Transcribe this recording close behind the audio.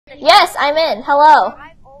Yes, I'm in. Hello.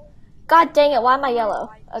 God dang it, why am I yellow?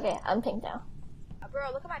 Okay, I'm pink now.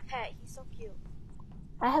 Bro, look at my pet. He's so cute.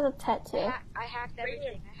 I have a pet too. I hacked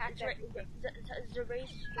everything.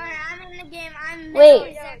 Alright, I'm in the game. I'm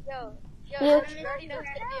Wait. Yo, You- you already know it's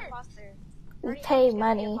gonna be imposter. You pay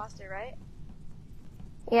money. Imposter, right?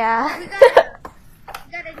 Yeah. We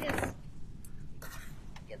gotta just...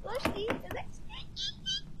 Get lusty.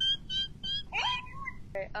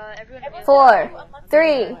 Everyone. 4,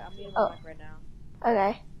 3. I'm muting Oh. my mic right now.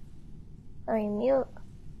 Okay. Let me mute.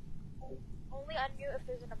 Only unmute if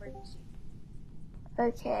there's an emergency.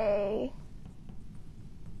 Okay.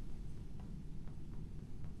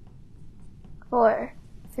 4,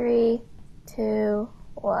 3, 2,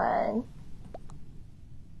 1.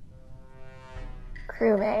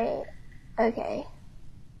 Crewmate. Okay.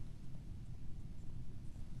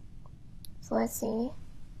 So let's see.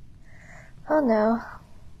 Oh no.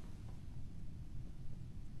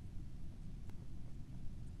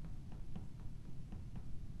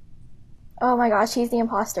 Oh my gosh, he's the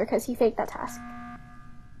imposter because he faked that task.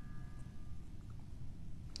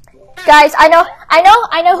 Guys, I know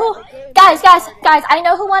who, guys, I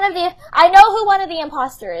know who one of the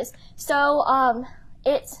imposter is. So,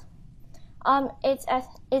 it's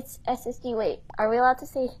SSD. Wait, are we allowed to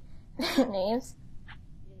say names?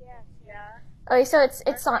 Yeah. Okay, so it's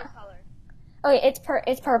not. Okay, it's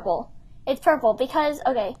purple. It's purple because,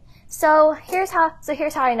 okay, so here's how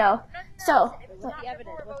I know. So, What's the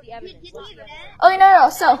evidence? What's the evidence? What's the evidence? okay, no,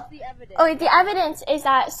 so, What's the evidence? okay, the evidence is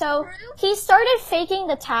that, so, he started faking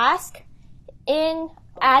the task in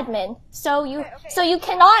admin. So you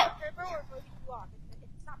cannot, Purple or voting block?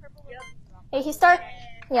 It's not purple or voting block. okay, he start,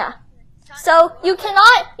 yeah. So you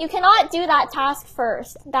cannot do that task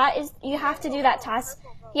first. That is, you have to do that task,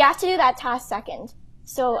 second.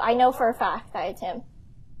 So I know for a fact that it's him.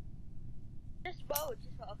 Just vote.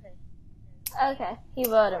 Okay. Okay, he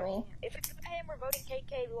voted me. If it's him, we're voting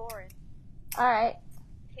KK Lauren. Alright.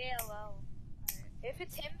 KLL. If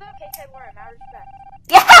it's him though, KK Lauren, out of respect.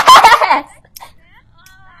 Yes!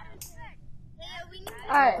 Yeah, we need to...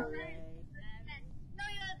 Alright. No, yo,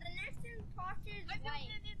 the next imposter is white.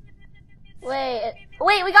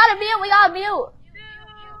 Wait, we gotta mute.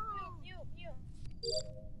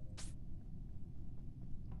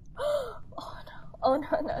 Oh no,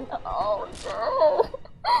 oh no.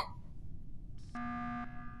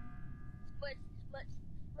 Split.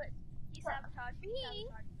 He sabotaged me.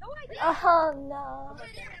 No, I didn't. Oh no.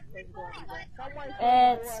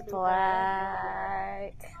 It's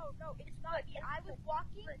black. No, it's not. I was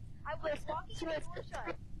walking and the door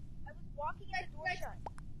shut.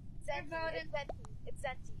 It's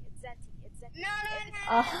Zentii. No.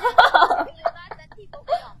 Oh. If it's not Zentii, vote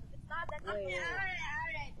me off. If it's not Zentii, Wait.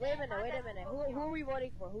 Alright. Wait a minute. Who are we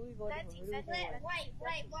voting for? Who are we voting for? White.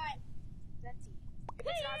 Zentii. If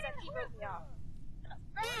it's not Zentii, vote me off.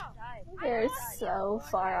 You're so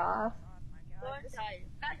far off. Lauren died.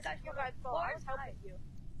 That's your guys' fault. I was helping you.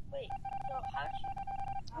 Wait, so how did you...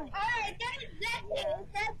 Alright,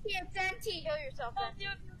 that's Zentii. Kill yourself, Zentii.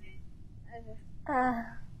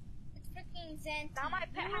 It's freaking Zentii. Now my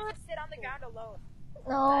pet has to sit on the ground alone.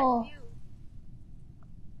 No. That's you.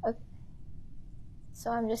 Okay.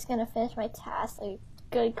 So I'm just gonna finish my task like a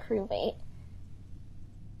good crewmate.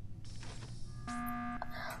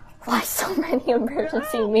 Why so many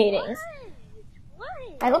emergency meetings? What?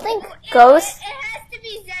 I don't think ghosts. It has to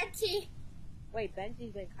be Zentii. Wait,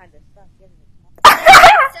 Benji's been kind of stuck, isn't it?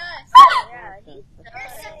 Yeah, he's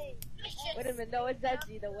Wait a minute, no, it's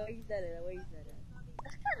Benji. The way he said it.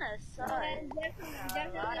 That's kind of sus.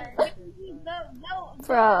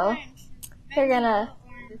 Bro, they're gonna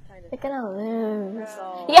This kind of lose.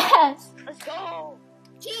 So, Yes. Let's go.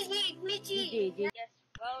 GG. Yes,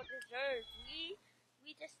 well deserved.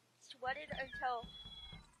 We just sweated until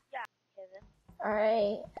Kevin. All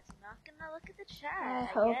right. Just not gonna look at the chat. I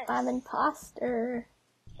hope guess. I'm imposter.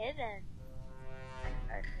 Kevin.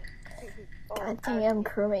 God damn,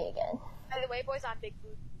 crewmate again. By the way, boys, on big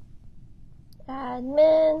food.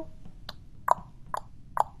 Admin.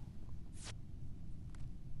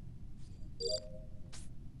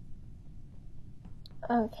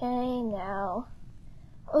 Okay, now.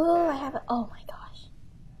 Oh, I have it. Oh my gosh.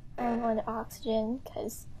 I want oxygen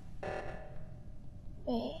because.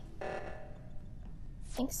 Wait. I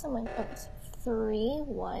think someone. Okay, so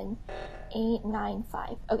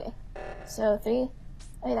 31895. Okay, so 3.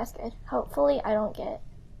 Okay, that's good. Hopefully, I don't get.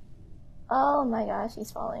 Oh my gosh,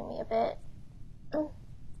 he's following me a bit.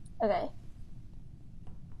 Okay.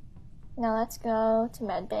 Now let's go to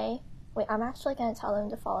medbay. Wait, I'm actually gonna tell him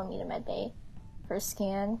to follow me to medbay for a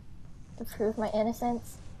scan to prove my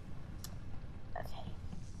innocence. Okay.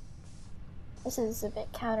 This is a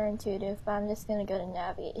bit counterintuitive, but I'm just gonna go to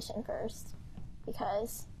navigation first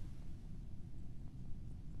because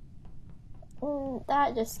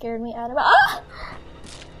that just scared me out of ah!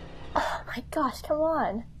 Oh my gosh, come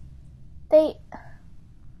on.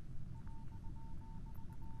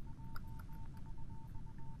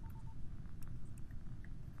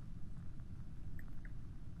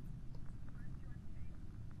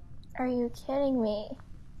 Are you kidding me?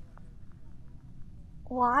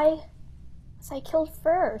 Why was I killed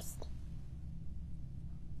first?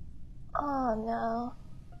 Oh no.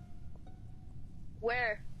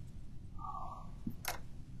 Where?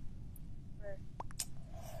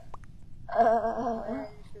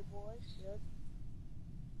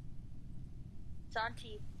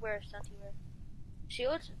 Zentii, where? Zentii, where?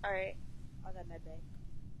 Shields? Alright. I got med bay.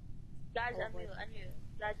 Guys, unmute.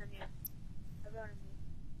 Guys, unmute. Everyone unmute.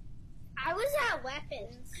 I was at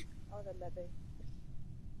weapons. I was at med bay.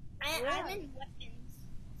 I'm in weapons.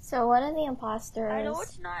 So one of the imposters. I know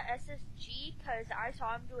it's not SSG because I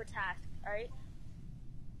saw him do a task, alright?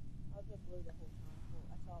 I was at blue the whole time.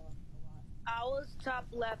 I saw him a lot. I was top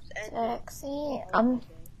left and Sexy.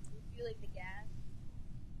 feeling the gas.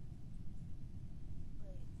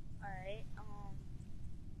 Wait, alright,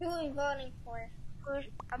 Who are you voting for?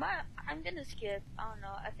 I'm gonna skip. I don't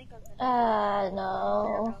know. I think I'm gonna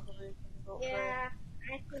No. Yeah,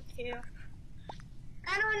 I think too.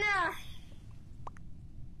 I don't know.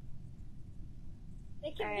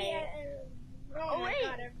 It could be a Oh, wait.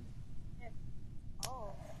 God,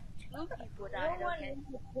 Oh, 2 people no died, one okay. is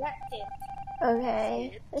elected.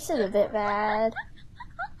 Okay. This is a bit bad.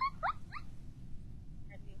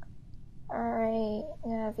 Alright,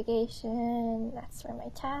 navigation. That's where my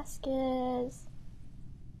task is.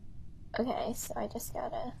 Okay, so I just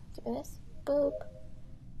gotta do this. Boop.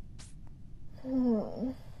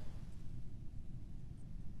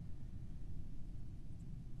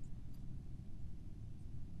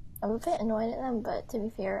 I'm a bit annoyed at them, but to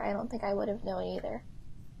be fair, I don't think I would have known either.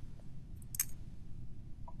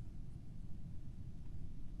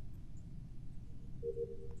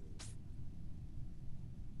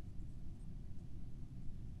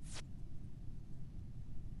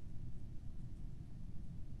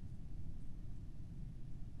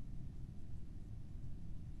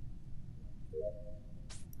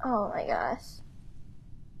 Oh my gosh.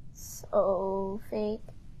 So fake.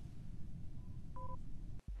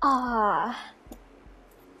 Ah.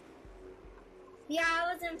 Yeah,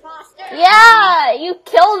 I was imposter. Yeah! You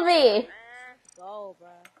killed me! Go, bro.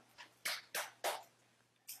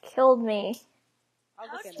 Killed me. I was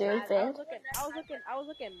looking Stupid. mad. I was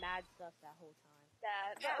looking mad stuff that whole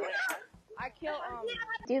time. I killed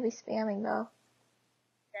Do be spamming though.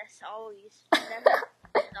 Yes, always. Never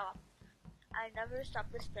stop. I never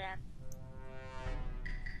stop the spam.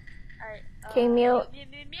 Alright. Okay, mute.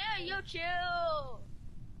 Yo, chill!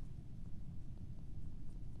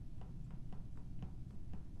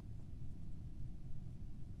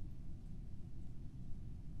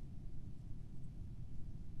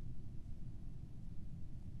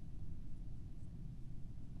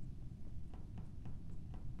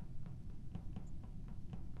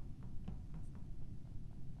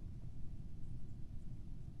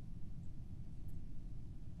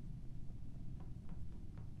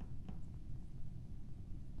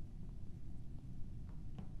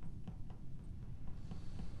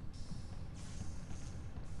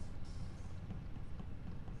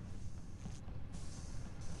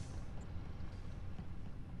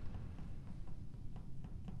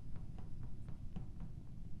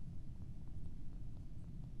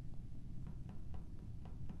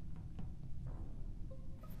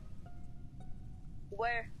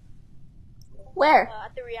 Where?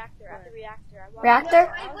 At the reactor. At the reactor.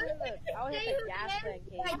 Reactor? I was at the gas tank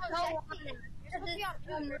cave. I don't want it.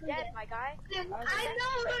 You're dead, my guy. I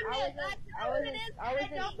know I was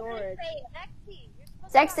in storage.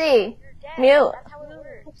 Sexy. You're dead. Mute. That's how it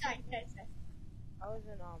works. I was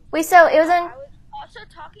in Wait, so it was in. I was also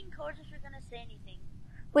talking codes if you're gonna say anything.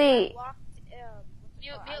 Wait. walked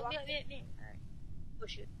Mute. Alright. Oh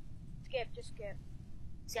shoot. Skip, just skip.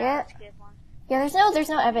 Skip? Yeah, skip one. Yeah, there's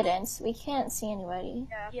no evidence. We can't see anybody.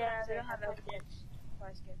 Yeah, we don't have evidence. So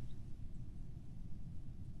I skipped.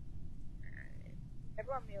 Alright.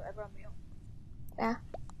 Everyone mute. Yeah.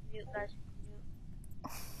 Mute, guys.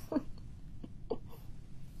 Mute.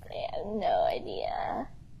 I have no idea.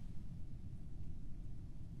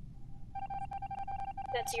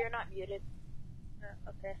 Zentii, you're not muted.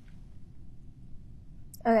 Okay.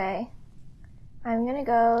 Okay. I'm gonna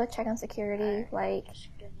go check on security. Like, Just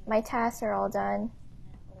gonna my tasks are all done.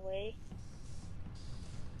 away.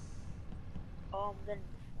 Oh, I'm gonna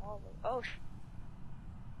follow. Oh,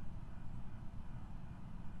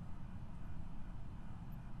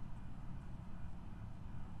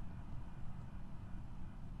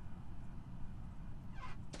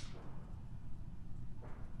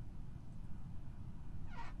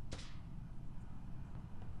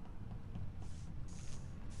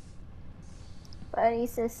 Buddy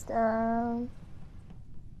system.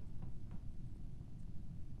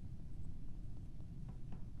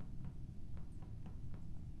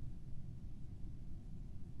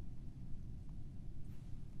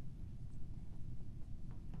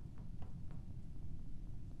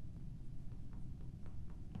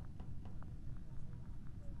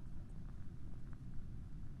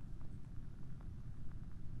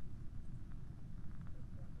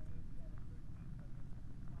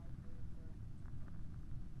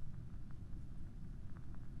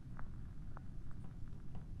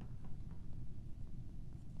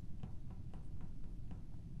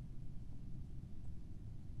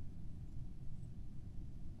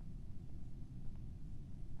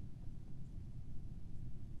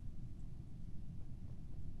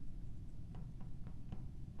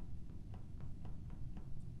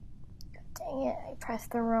 Dang it, I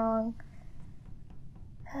pressed the wrong.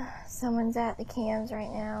 Someone's at the cams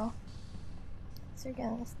right now. So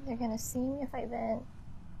they're gonna see me if I vent.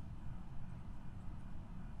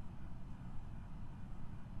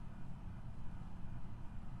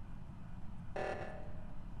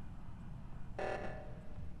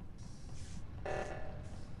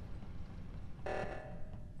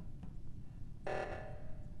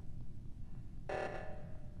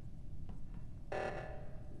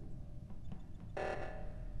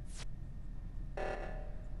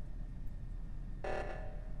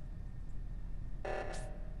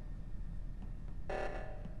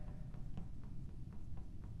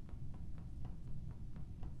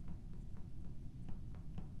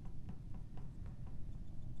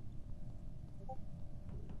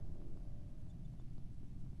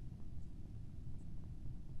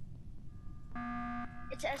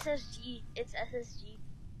 It's SSG. It's SSG.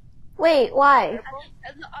 Wait, why?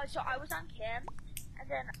 So I was on cam, and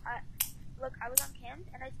then I was on cam,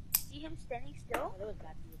 and I see him standing still. That was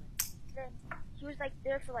bad feeling. Then he was like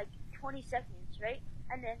there for like 20 seconds, right?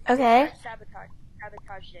 And then Okay. I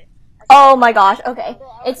sabotaged it. Oh my gosh, okay.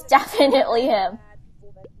 It's definitely him.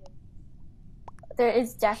 There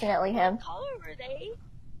is definitely him. What color were they?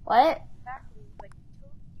 What? Exactly. Like,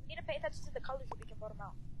 you need to pay attention to the colors so we can vote them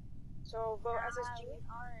out. So vote SSG.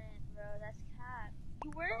 Aren't, bro. That's cat.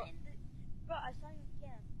 You weren't in the. Bro, I saw you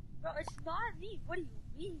again. Bro, it's not me. What do you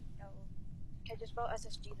mean? No. Okay, just vote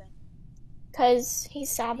SSG then. Cause he's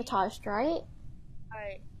sabotaged, right?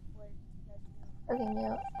 Alright. Okay,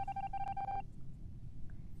 mute.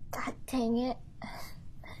 God dang it.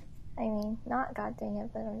 I mean, not god dang it,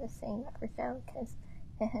 but I'm just saying that for show, cause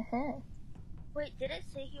Wait, did it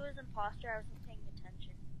say he was imposter? I wasn't paying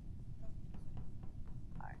attention.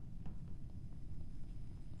 Alright.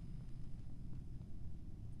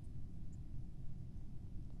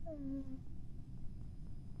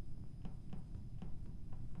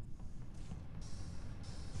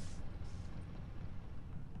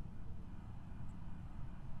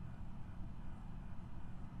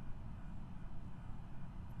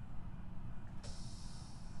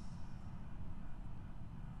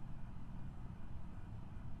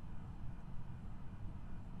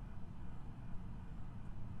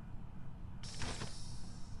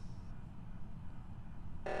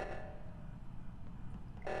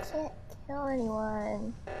 can't kill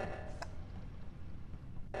anyone.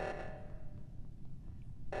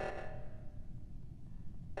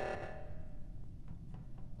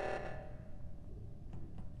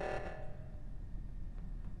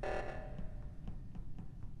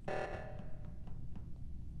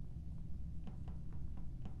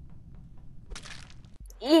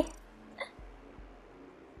 E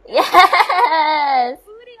yes!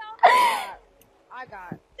 I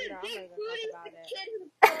got. You know, I'm not even talking about it. Kid who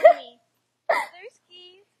killed me.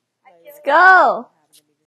 Thirsty. Let's go!